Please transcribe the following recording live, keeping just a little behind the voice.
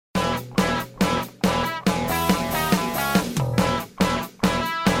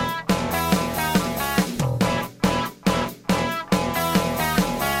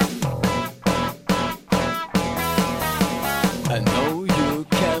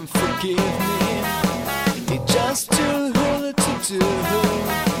forgive me. It's just too hard to do.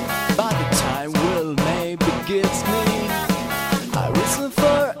 By the time will maybe gives me a reason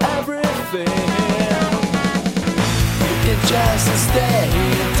for everything. You can just stay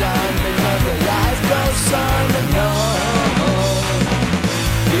down because the life goes on and on.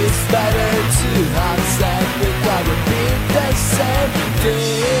 It's better to have said without repeat the same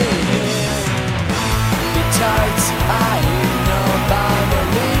thing. It hurts, I know, but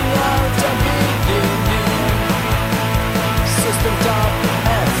only out the beginning. So stand up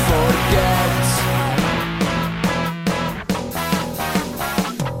and forget.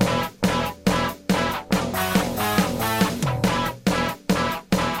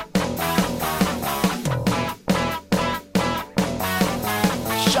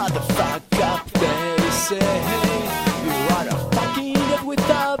 Shut the fuck up, they say. You are a fucking idiot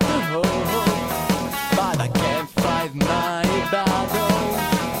without the hope. But I can't fight my battle.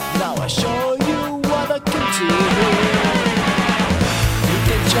 Now I show you what I can do. You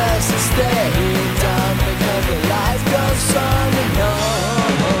can just stay down because the life goes on and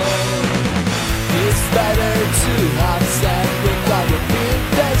on. It's better to have said without repeat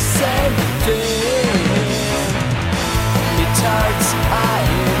the same thing. It hurts, I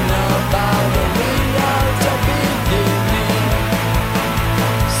know, but only out the beginning.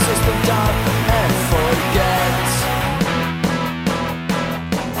 So stand up and forget.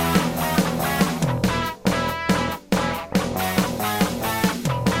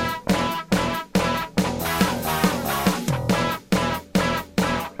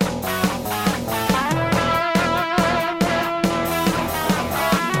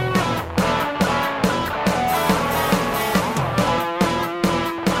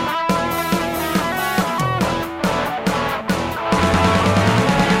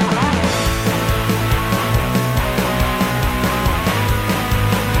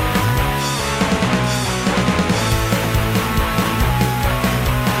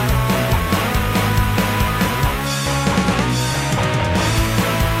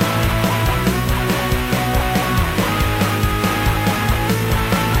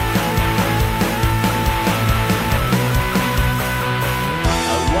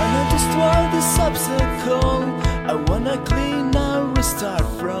 This obstacle, I wanna clean and restart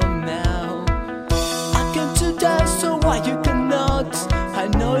from now. I can do that, so why you cannot? I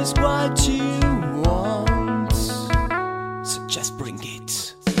know it's what you want, so just bring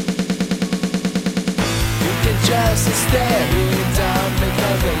it. You can just stay